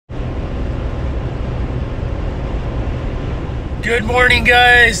Good morning,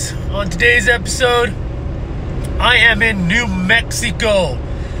 guys. On today's episode, I am in New Mexico.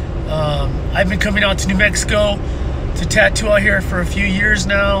 I've been coming out to New Mexico to tattoo out here for a few years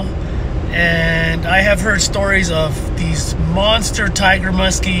now, and I have heard stories of these monster tiger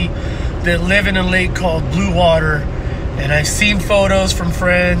muskie that live in a lake called BlueWater, and I've seen photos from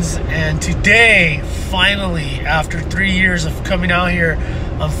friends. And today, finally, after 3 years of coming out here,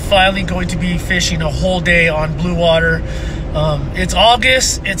 I'm finally going to be fishing a whole day on BlueWater. It's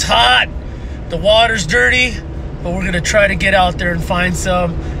August, it's hot, the water's dirty, but we're gonna try to get out there and find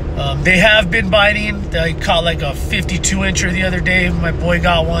some. They have been biting. They caught like a 52-incher the other day. My boy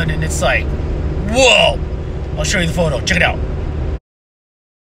got one, and it's like, whoa! I'll show you the photo. Check it out.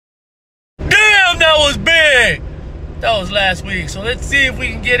 Damn, that was big! That was last week. So let's see if we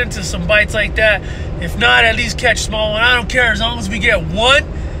can get into some bites like that. If not, at least catch a small one. I don't care as long as we get one,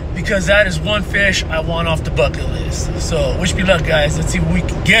 because that is one fish I want off the bucket list. So wish me luck, guys. Let's see what we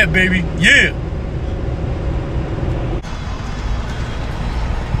can get, baby. Yeah!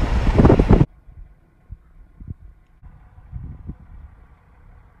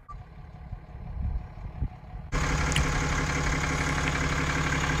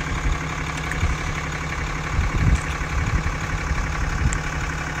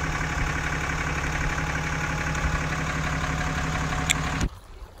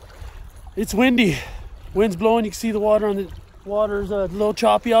 It's windy. Wind's blowing. You can see the water on the water's a little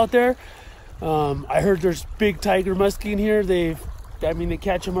choppy out there. I heard there's big tiger muskie in here. They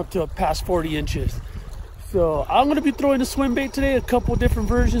catch them up to past 40 inches. So I'm gonna be throwing a swim bait today. A couple different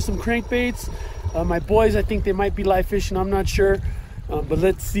versions, some crankbaits. My boys, I think they might be live fishing. I'm not sure, but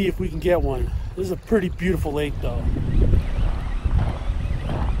let's see if we can get one. This is a pretty beautiful lake, though.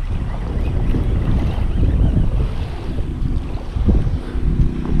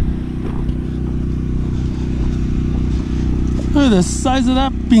 Look at the size of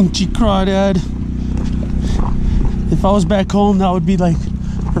that pinchy crawdad. If I was back home, that would be like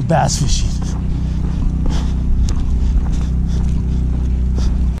for bass fishing.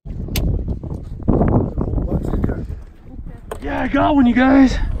 Yeah, I got one, you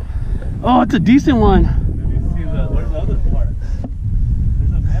guys. Oh, it's a decent one. Let me see where's the other part?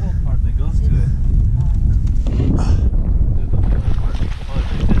 There's a metal part that goes to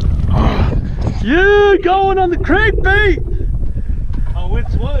it. Yeah, going on the crankbait. Which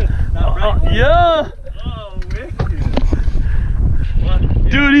one? That right one? Yeah. Oh, wicked.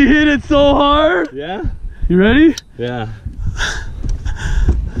 Dude, he hit it so hard. Yeah? You ready? Yeah.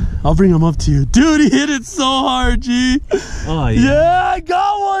 I'll bring him up to you. Dude, he hit it so hard, G. Oh, yeah. Yeah, I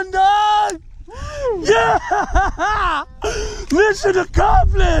got one, dog. Yeah. Mission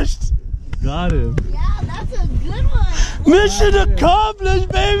accomplished. Got him. Yeah, that's a good one. Mission accomplished,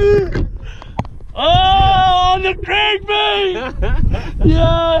 baby. Oh, on the crankbait!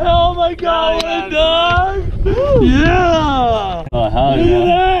 Yeah, Helm, I got one, dog! Yeah! Oh, hell Look yeah. at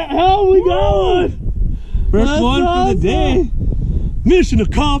that! Helm, we got one! First That's one awesome. for the day. Mission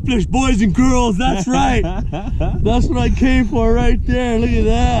accomplished, boys and girls. That's right. That's what I came for right there. Look at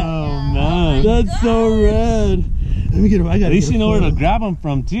that. Oh, man. That's so rad. Let me get him. I got. At least you know where to grab them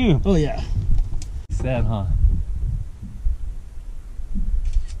from, too. Oh, yeah. Sad, huh?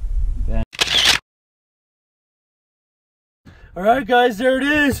 All right, guys, there it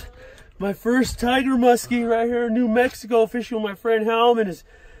is. My first tiger muskie right here in New Mexico, fishing with my friend Helm and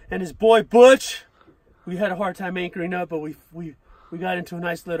his boy Butch. We had a hard time anchoring up, but we got into a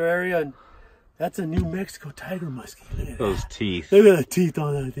nice little area, and that's a New Mexico tiger muskie. Look at Those that. teeth. Look at the teeth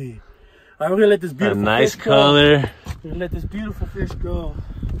on that thing. All right, we're gonna let this beautiful A nice fish color. go. We're gonna let this beautiful fish go.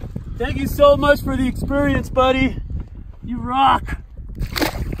 Thank you so much for the experience, buddy. You rock.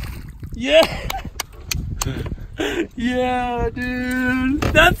 Yeah. Yeah, dude.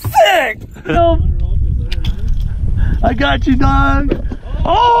 That's sick. I got you, dog.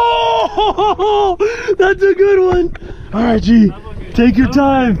 Oh, that's a good one. All right, G. Take your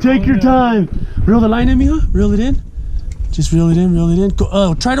time. Take your time. Reel the line in, me, huh? Reel it in. Just reel it in. Reel it in.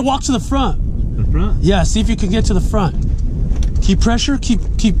 Go, try to walk to the front. The front? Yeah. See if you can get to the front. Keep pressure.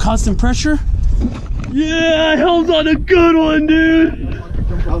 Keep constant pressure. Yeah, Helm's on a good one, dude.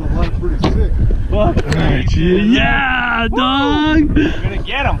 Pretty sick. All right, G. Yeah, dog. We're gonna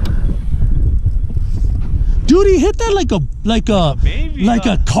get him. Dude, he hit that like a Baby, like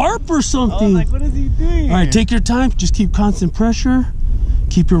a carp or something. I was like, what is he doing? All right, take your time. Just keep constant pressure.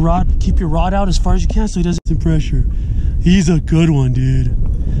 Keep your rod out as far as you can so he doesn't pressure. He's a good one, dude.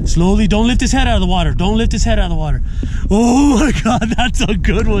 Slowly, don't lift his head out of the water. Don't lift his head out of the water. Oh my God, that's a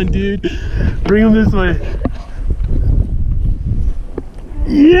good one, dude. Bring him this way.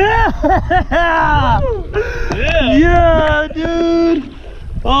 Yeah! Yeah, dude!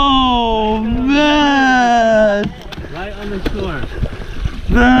 Oh, man! Right on the shore.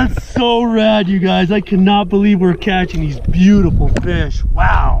 That's so rad, you guys. I cannot believe we're catching these beautiful fish.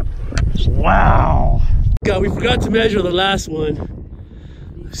 Wow. Wow. God, we forgot to measure the last one.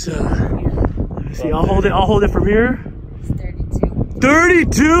 So, let me see. I'll hold it from here. It's 32.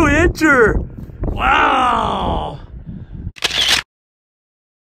 32 incher. Wow.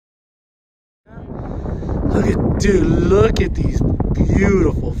 Look at these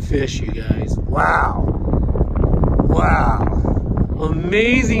beautiful fish, you guys. Wow. Wow.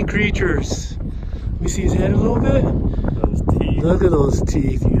 Amazing creatures. Let me see his head a little bit. Those teeth. Look at those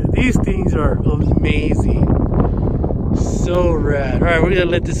teeth. These things are amazing. So rad. All right, we're gonna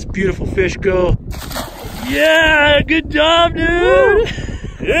let this beautiful fish go. Yeah, good job, dude.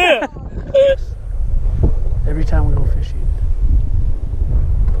 Yeah. Every time we go fishing.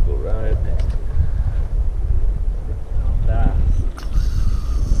 I'll go right next to it.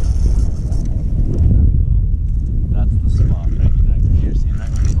 That's the spot right there. You're seeing that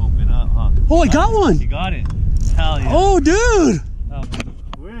when you open up, huh? Oh, I got one. You got it. Hell yeah. Oh, dude.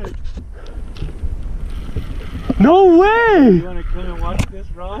 Weird. No way. You want to come and watch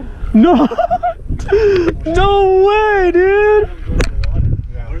this, Ron? No. No way, dude.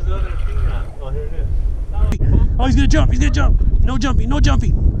 Where's the other thing at? Oh, here it is. Oh, he's gonna jump. He's gonna jump. No jumping. No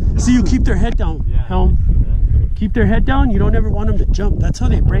jumping. See, you keep their head down, Helm. Keep their head down. You don't ever want them to jump. That's how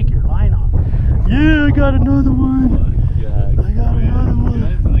they break your line off. Yeah, I got another one. I got another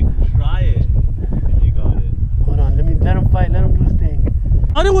one. Like, try it. And you got it. Hold on. Let him fight. Let him do his thing.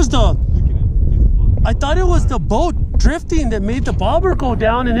 I thought it was the boat drifting that made the bobber go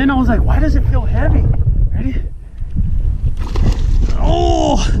down, and then I was like, why does it feel heavy? Ready?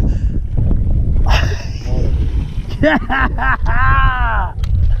 Oh! Yeah!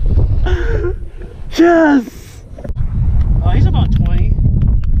 Yes! Oh, he's about 20.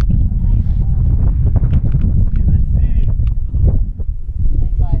 Let's see.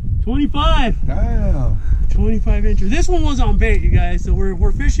 25. Damn. 25 inches. This one was on bait, you guys. So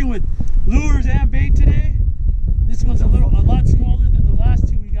we're fishing with lures and bait today. This one's a lot smaller than the last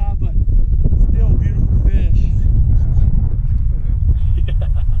two we got, but still beautiful fish. Yeah.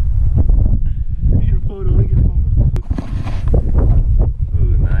 Let me get a photo.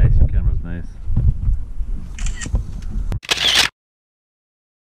 Ooh, nice. Your camera's nice.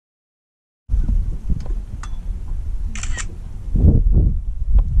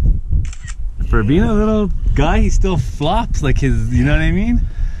 For being a little guy, he still flops like his, you know what I mean?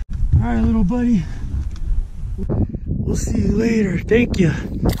 All right, little buddy. We'll see you later. Thank you.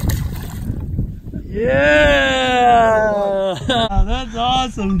 Yeah! That's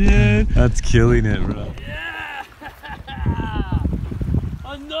awesome, dude. That's killing it, bro. Yeah!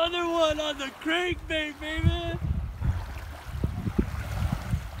 Another one on the crankbait, baby!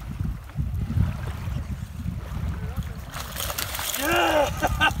 Yeah!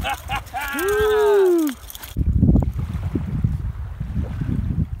 Woo!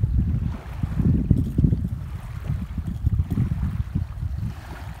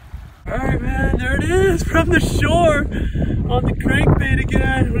 Alright, man, there it is from the shore on the crankbait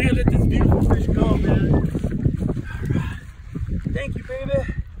again. We're gonna let this beautiful fish go, man. Alright. Thank you, baby.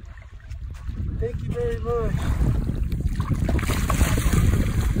 Thank you very much.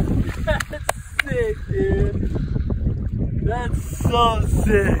 That's sick, dude. That's so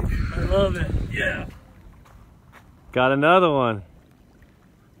sick. I love it. Yeah. Got another one.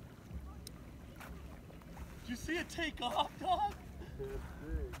 Did you see it take off, dog?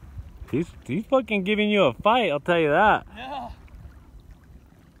 He's fucking giving you a fight, I'll tell you that. Yeah.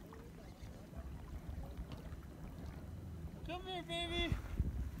 Come here, baby.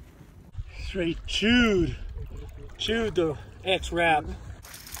 Straight chewed the X-Wrap.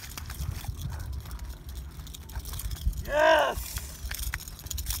 Yes!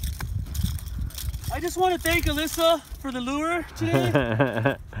 I just want to thank Alyssa for the lure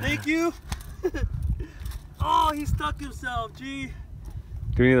today. Thank you. Oh, he stuck himself, gee.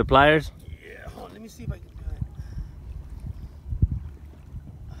 Do you need the pliers? Yeah, hold on, let me see if I can do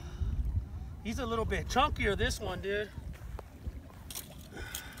it. He's a little bit chunkier, this one, dude.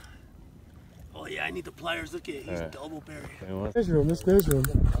 Oh yeah, I need the pliers. Look at it, he's double buried. There's room, there's room.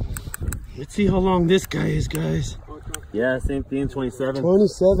 Let's see how long this guy is, guys. Yeah, same thing, 27.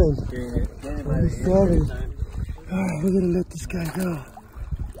 27. 27. Alright, we're gonna let this guy go.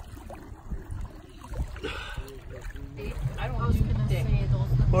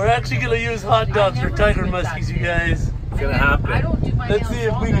 We're actually gonna use hot dogs for tiger muskies, you guys. It's gonna happen. Let's see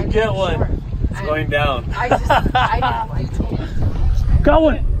if we can get one. It's going down. I don't like it. Got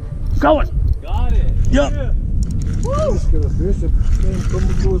one. Got one. Got it. Yep. Yeah. I'm just gonna fish it. Come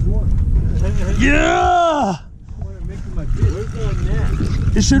before it's one. Yeah. Where's the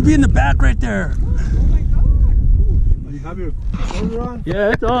net? It should be in the back right there. You have your camera on?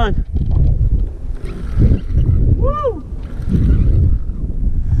 Yeah, it's on. Woo!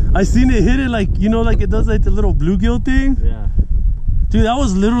 I seen it hit it like, you know, like it does like the little bluegill thing. Yeah. Dude, that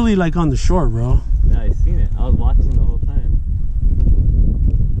was literally like on the shore, bro. Yeah, I seen it. I was watching the whole time.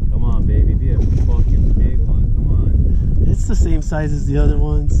 Come on, baby. Be a fucking big one. Come on. It's the same size as the other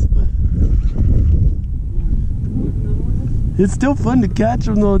ones. But it's still fun to catch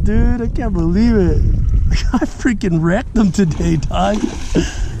them though, dude. I can't believe it. I freaking wrecked them today, dog.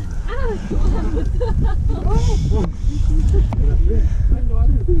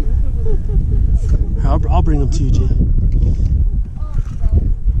 I'll bring them to you, Jay.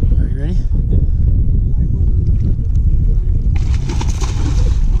 Are you ready?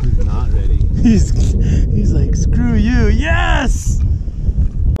 He's not ready. He's like, screw you. Yes!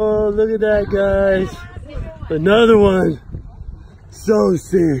 Oh, look at that, guys. Another one. So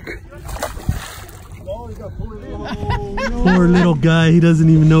sick. Poor little guy. He doesn't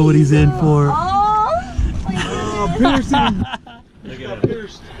even know what he's in for. Oh, Piercing. Look at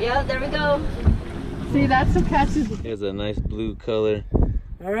it. yeah, there we go. See, that's what catches. Here's a nice blue color.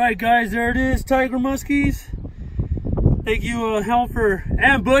 All right, guys, there it is. Tiger muskies. Thank you, Helm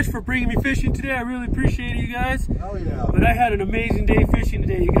and Butch for bringing me fishing today. I really appreciate it, you guys. Oh yeah. But I had an amazing day fishing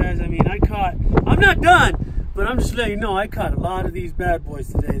today, you guys. I mean, I'm not done, but I'm just letting you know I caught a lot of these bad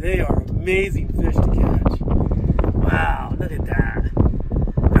boys today. They are amazing fish to catch. Wow, look at that.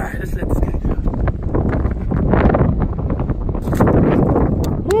 All right, let's let this guy go.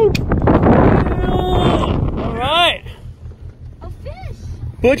 Woo! All right. A fish.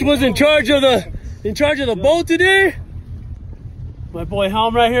 Butch was in charge of the boat today. My boy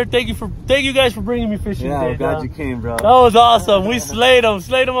Helm right here. Thank you guys for bringing me fishing Yeah, today. I'm glad dog. you came, bro. That was awesome. We slayed him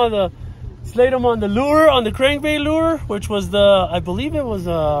on the lure, on the crankbait lure, which was I believe it was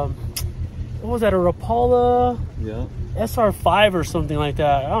what was that, a Rapala Yeah. SR5 or something like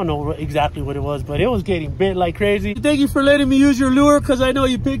that. I don't know exactly what it was, but it was getting bit like crazy. Thank you for letting me use your lure, because I know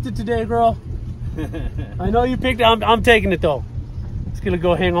you picked it today, girl. I know you picked it. I'm taking it though. It's gonna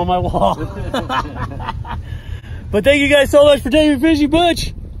go hang on my wall. But thank you guys so much for taking me fishing,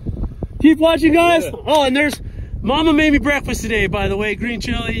 Butch. Keep watching, guys. Yeah. Oh, and there's Mama made me breakfast today, by the way. Green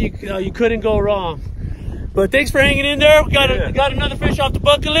chili. You couldn't go wrong. But thanks for hanging in there. We got another fish off the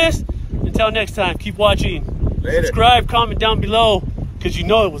bucket list. Until next time, keep watching. Later. Subscribe, comment down below, because you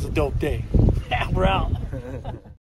know it was a dope day. We're out.